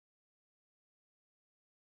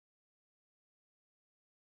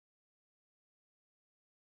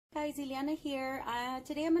Guys, Ileana here.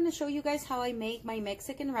 Today I'm going to show you guys how I make my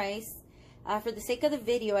Mexican rice. For the sake of the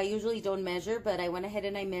video, I usually don't measure, but I went ahead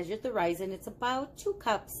and I measured the rice, and it's about 2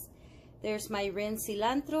 cups. There's my rinsed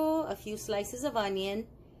cilantro, a few slices of onion.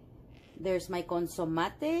 There's my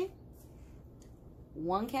consomate,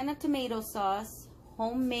 1 can of tomato sauce,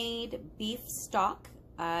 homemade beef stock.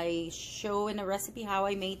 I show in a recipe how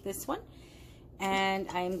I made this one. And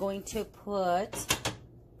I'm going to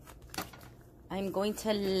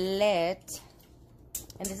let,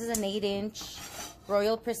 and this is an 8-inch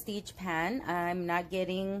Royal Prestige pan. I'm not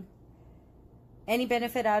getting any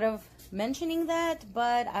benefit out of mentioning that,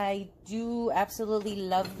 but I do absolutely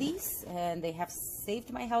love these, and they have saved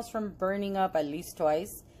my house from burning up at least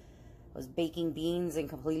twice. I was baking beans and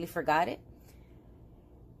completely forgot it.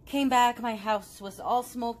 Came back, my house was all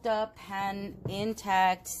smoked up, pan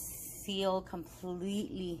intact, sealed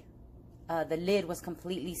completely. The lid was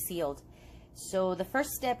completely sealed. So the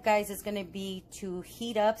first step, guys, is going to be to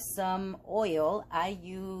heat up some oil. I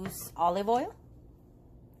use olive oil.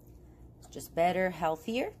 It's just better,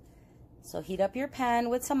 healthier. So heat up your pan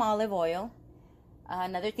with some olive oil.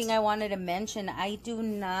 Another thing I wanted to mention, I do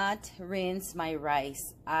not rinse my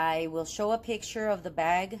rice. I will show a picture of the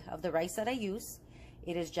bag of the rice that I use.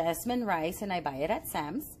 It is jasmine rice, and I buy it at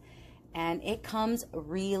Sam's. And it comes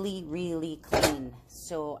really, really clean.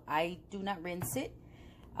 So I do not rinse it.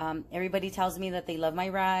 Everybody tells me that they love my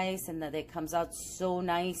rice and that it comes out so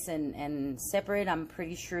nice and separate. I'm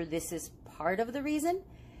pretty sure this is part of the reason.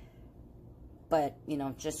 But, you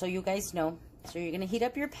know, just so you guys know. So you're going to heat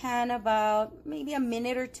up your pan about maybe a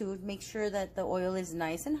minute or two. Make sure that the oil is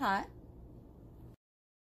nice and hot.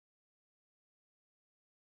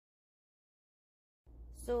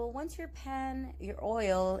 So once your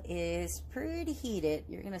oil is pretty heated,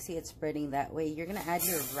 you're going to see it spreading that way. You're going to add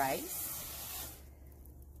your rice.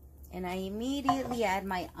 And I immediately add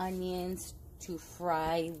my onions to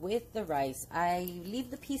fry with the rice. I leave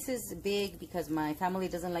the pieces big because my family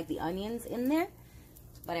doesn't like the onions in there.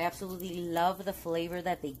 But I absolutely love the flavor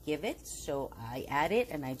that they give it. So I add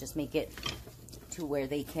it and I just make it to where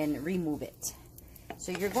they can remove it.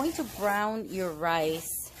 So you're going to brown your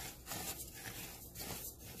rice.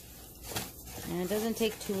 And it doesn't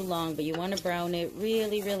take too long, but you want to brown it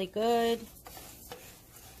really, really good.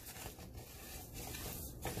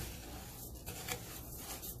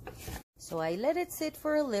 So I let it sit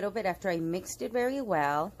for a little bit after I mixed it very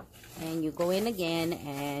well. And you go in again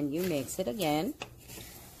and you mix it again.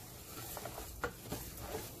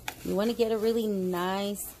 You want to get a really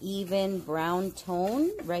nice, even brown tone.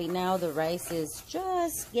 Right now the rice is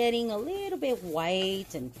just getting a little bit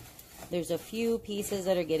white, and there's a few pieces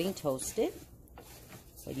that are getting toasted.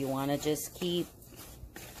 But you want to just keep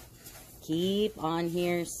on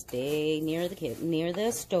here, stay near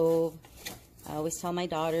the stove. I always tell my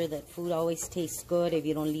daughter that food always tastes good if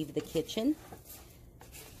you don't leave the kitchen.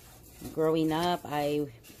 Growing up, I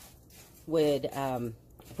would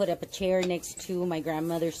put up a chair next to my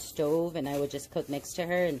grandmother's stove, and I would just cook next to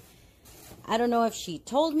her. And I don't know if she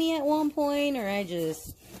told me at one point, or I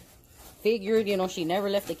just figured, you know, she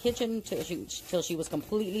never left the kitchen till she was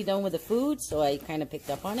completely done with the food. So I kind of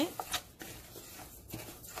picked up on it.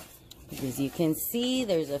 As you can see,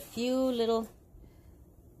 there's a few little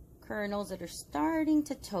kernels that are starting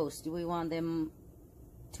to toast. We want them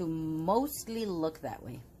to mostly look that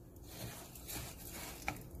way.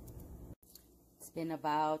 It's been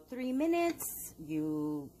about 3 minutes.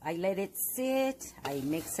 I let it sit. I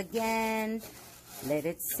mix again. Let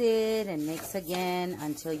it sit and mix again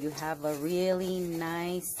until you have a really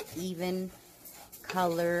nice, even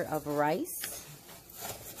color of rice.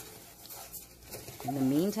 In the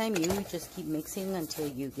meantime, you just keep mixing until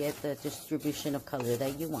you get the distribution of color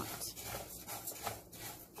that you want.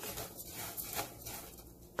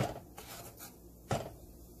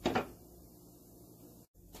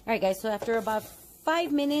 Alright guys, so after about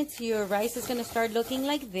 5 minutes, your rice is going to start looking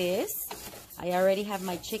like this. I already have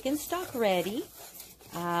my chicken stock ready.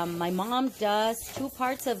 My mom does 2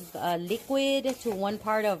 parts of liquid to 1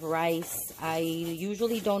 part of rice. I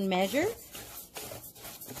usually don't measure,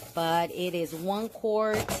 but it is 1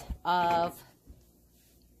 quart of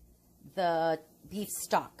the beef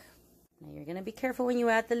stock. Now you're going to be careful when you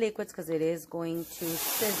add the liquids because it is going to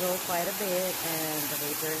sizzle quite a bit and the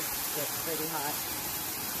vapor gets pretty hot.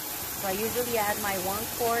 So I usually add my 1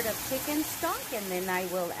 quart of chicken stock, and then I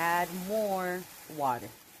will add more water.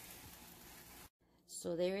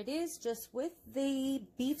 So there it is, just with the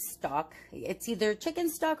beef stock. It's either chicken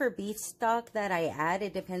stock or beef stock that I add.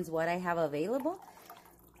 It depends what I have available.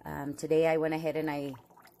 Today I went ahead and I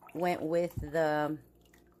went with the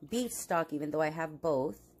beef stock, even though I have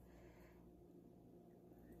both.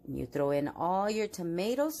 You throw in all your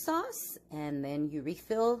tomato sauce, and then you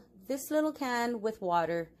refill this little can with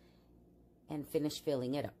water and finish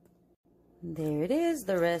filling it up. There it is,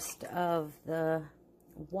 the rest of the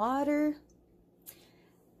water.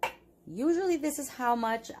 Usually this is how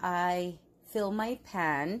much I fill my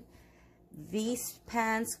pan. These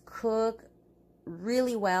pans cook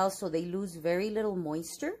really well, so they lose very little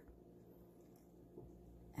moisture.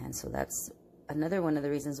 And so that's another one of the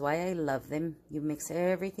reasons why I love them. You mix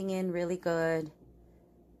everything in really good.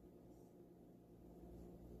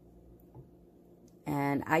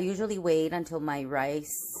 And I usually wait until my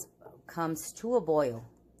rice comes to a boil.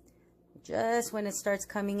 Just when it starts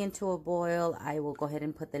coming into a boil, I will go ahead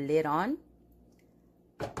and put the lid on.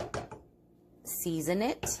 Season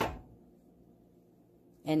it.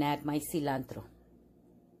 And add my cilantro.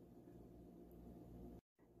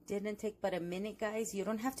 Didn't take but a minute, guys. You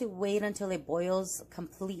don't have to wait until it boils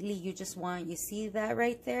completely. You just want, you see that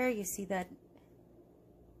right there? You see that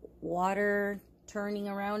water turning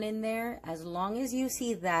around in there? As long as you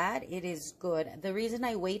see that, it is good. The reason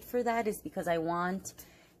I wait for that is because I want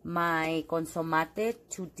my consomate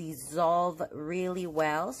to dissolve really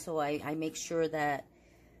well. So I make sure that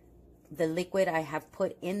the liquid I have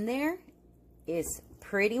put in there is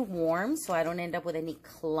pretty warm, so I don't end up with any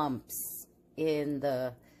clumps in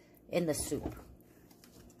the soup.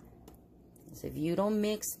 So if you don't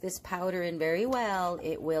mix this powder in very well,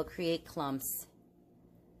 it will create clumps.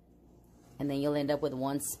 And then you'll end up with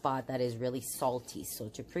one spot that is really salty. So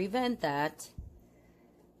to prevent that,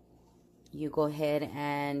 you go ahead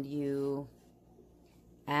and you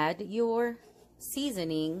add your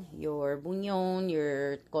seasoning, your bouillon,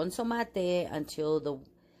 your consomate, until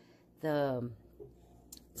the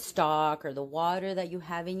stock or the water that you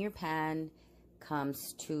have in your pan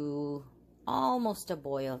comes to almost a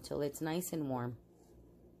boil, till it's nice and warm.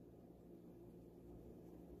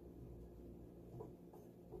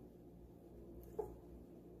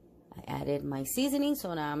 I added my seasoning,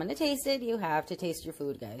 so now I'm going to taste it. You have to taste your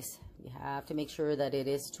food, guys. You have to make sure that it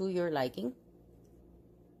is to your liking.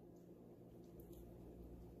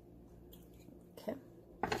 Okay.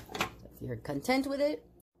 If you're content with it.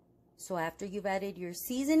 So after you've added your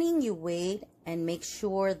seasoning, you wait and make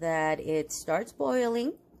sure that it starts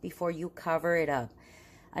boiling before you cover it up.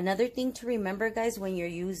 Another thing to remember, guys, when you're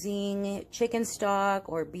using chicken stock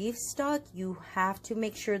or beef stock, you have to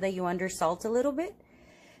make sure that you undersalt a little bit,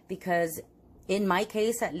 because in my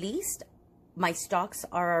case, at least, my stocks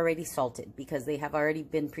are already salted because they have already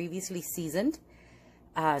been previously seasoned.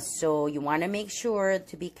 So you want to make sure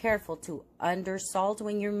to be careful to undersalt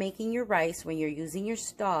when you're making your rice, when you're using your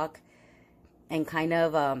stock, and kind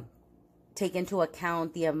of take into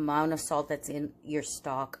account the amount of salt that's in your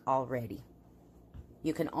stock already.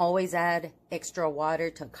 You can always add extra water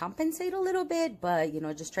to compensate a little bit, but, you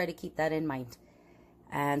know, just try to keep that in mind.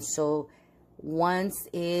 And so once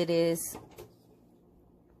it is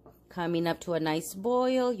coming up to a nice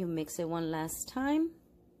boil, you mix it one last time.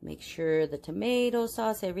 Make sure the tomato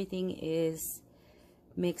sauce, everything is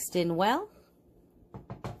mixed in well.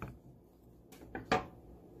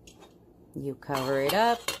 You cover it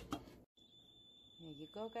up. There you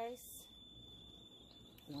go, guys.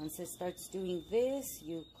 Once it starts doing this,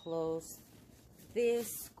 you close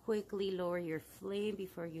this. Quickly lower your flame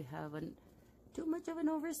before you have too much of an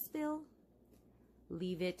overspill.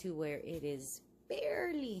 Leave it to where it is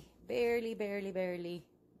barely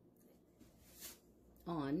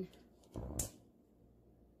on.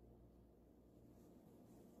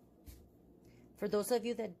 For those of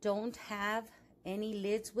you that don't have any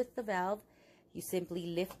lids with the valve, you simply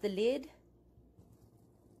lift the lid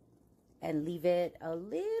and leave it a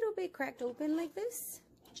little bit cracked open like this,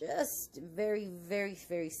 just very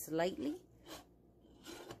slightly,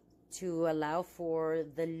 to allow for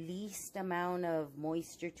the least amount of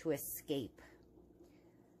moisture to escape.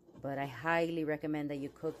 But I highly recommend that you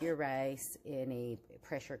cook your rice in a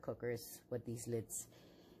pressure cooker, is what these lids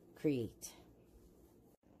create.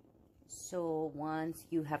 So once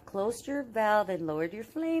you have closed your valve and lowered your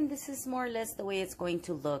flame, this is more or less the way it's going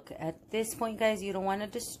to look. At this point, guys, you don't want to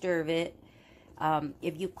disturb it.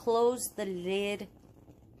 If you close the lid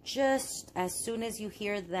just as soon as you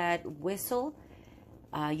hear that whistle,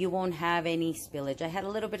 you won't have any spillage. I had a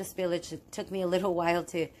little bit of spillage. It took me a little while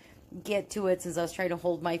to get to it since I was trying to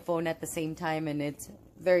hold my phone at the same time, and it's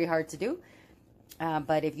very hard to do.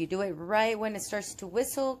 But if you do it right when it starts to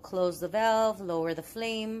whistle, close the valve, lower the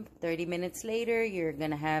flame. 30 minutes later, you're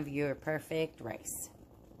going to have your perfect rice.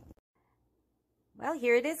 Well,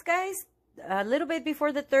 here it is, guys. A little bit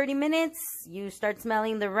before the 30 minutes, you start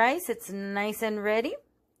smelling the rice. It's nice and ready.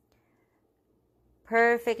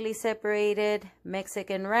 Perfectly separated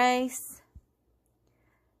Mexican rice.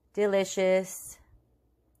 Delicious.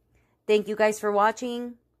 Thank you guys for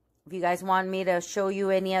watching. If you guys want me to show you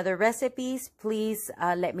any other recipes, please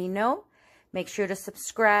let me know. Make sure to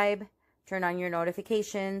subscribe, turn on your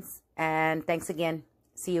notifications, and thanks again.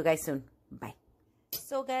 See you guys soon. Bye.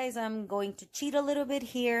 So guys, I'm going to cheat a little bit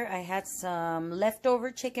here. I had some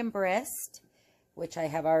leftover chicken breast, which I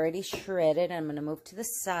have already shredded. I'm going to move to the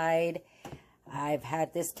side. I've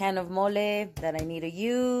had this can of mole that I need to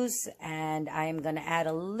use, and I'm going to add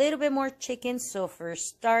a little bit more chicken. So for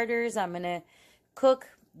starters, I'm going to cook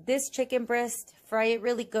this chicken breast, fry it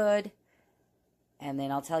really good, and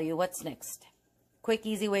then I'll tell you what's next. Quick,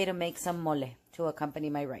 easy way to make some mole to accompany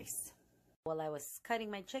my rice. While I was cutting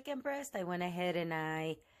my chicken breast, I went ahead and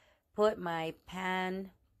I put my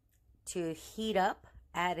pan to heat up,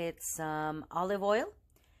 added some olive oil,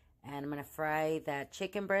 and I'm going to fry that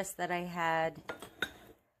chicken breast that I had.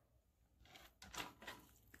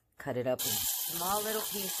 Cut it up in small little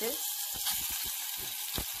pieces.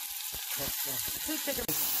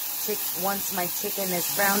 Once my chicken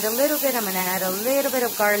is browned a little bit, I'm going to add a little bit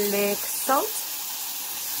of garlic salt,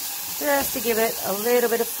 just to give it a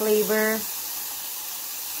little bit of flavor.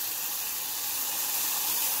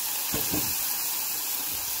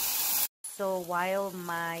 So while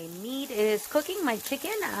my meat is cooking, my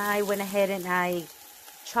chicken, I went ahead and I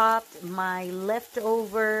chopped my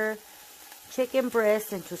leftover chicken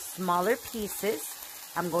breast into smaller pieces.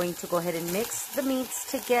 I'm going to go ahead and mix the meats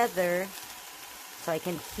together so I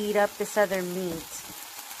can heat up this other meat.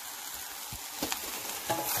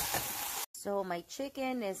 So my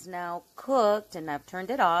chicken is now cooked and I've turned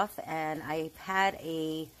it off, and I've had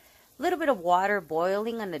a little bit of water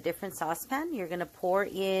boiling on a different saucepan. You're going to pour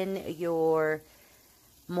in your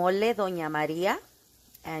mole Doña Maria,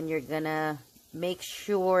 and you're going to make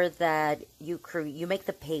sure that you make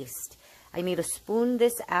the paste. I need to spoon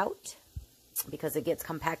this out because it gets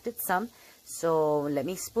compacted some. So let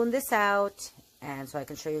me spoon this out, and so I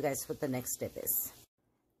can show you guys what the next step is.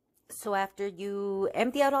 So after you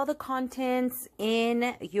empty out all the contents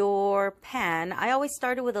in your pan, I always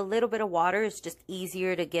started with a little bit of water. It's just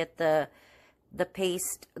easier to get the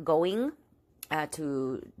paste going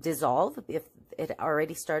to dissolve if it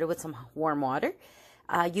already started with some warm water.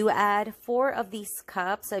 You add 4 of these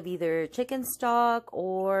cups of either chicken stock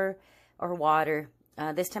or water.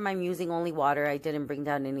 This time I'm using only water. I didn't bring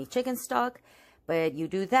down any chicken stock, but you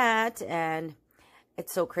do that, and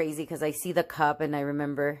it's so crazy because I see the cup and I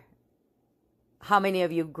remember how many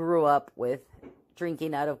of you grew up with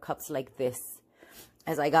drinking out of cups like this.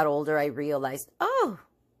 As I got older, I realized, oh,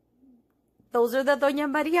 those are the Doña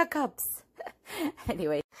Maria cups.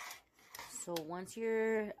 Anyway, so once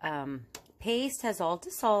your paste has all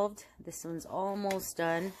dissolved, this one's almost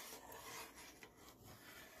done.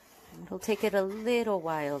 It'll take it a little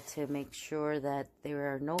while to make sure that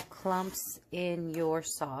there are no clumps in your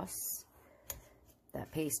sauce.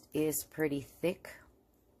 That paste is pretty thick.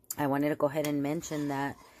 I wanted to go ahead and mention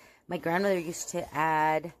that my grandmother used to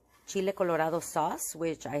add chile colorado sauce,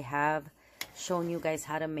 which I have shown you guys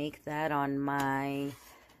how to make that on my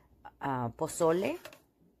pozole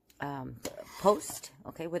post,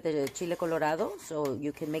 okay, with the chile colorado. So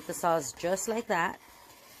you can make the sauce just like that.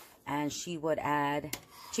 And she would add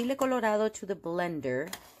chile colorado to the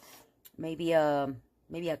blender, maybe a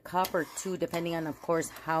cup or 2, depending on, of course,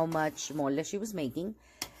 how much mole she was making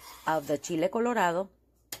of the chile colorado.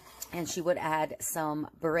 And she would add some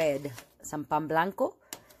bread, some pan blanco,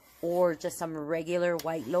 or just some regular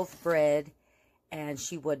white loaf bread. And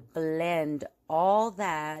she would blend all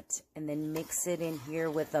that and then mix it in here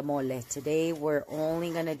with the mole. Today, we're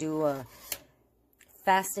only going to do a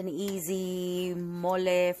fast and easy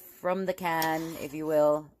mole from the can, if you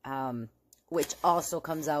will, which also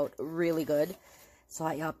comes out really good. So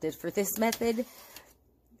I opted for this method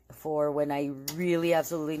for when I really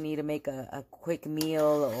absolutely need to make a quick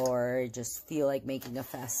meal or just feel like making a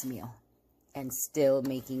fast meal and still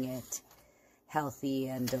making it healthy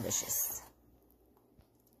and delicious.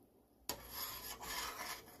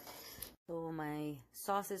 So my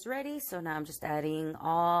sauce is ready. So now I'm just adding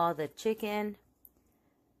all the chicken.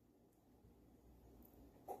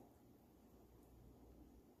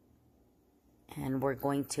 And we're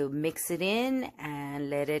going to mix it in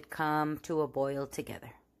and let it come to a boil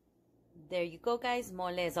together. There you go, guys.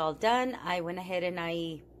 Mole is all done. I went ahead and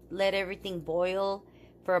I let everything boil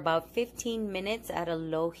for about 15 minutes at a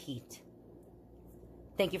low heat.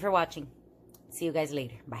 Thank you for watching. See you guys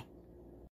later. Bye.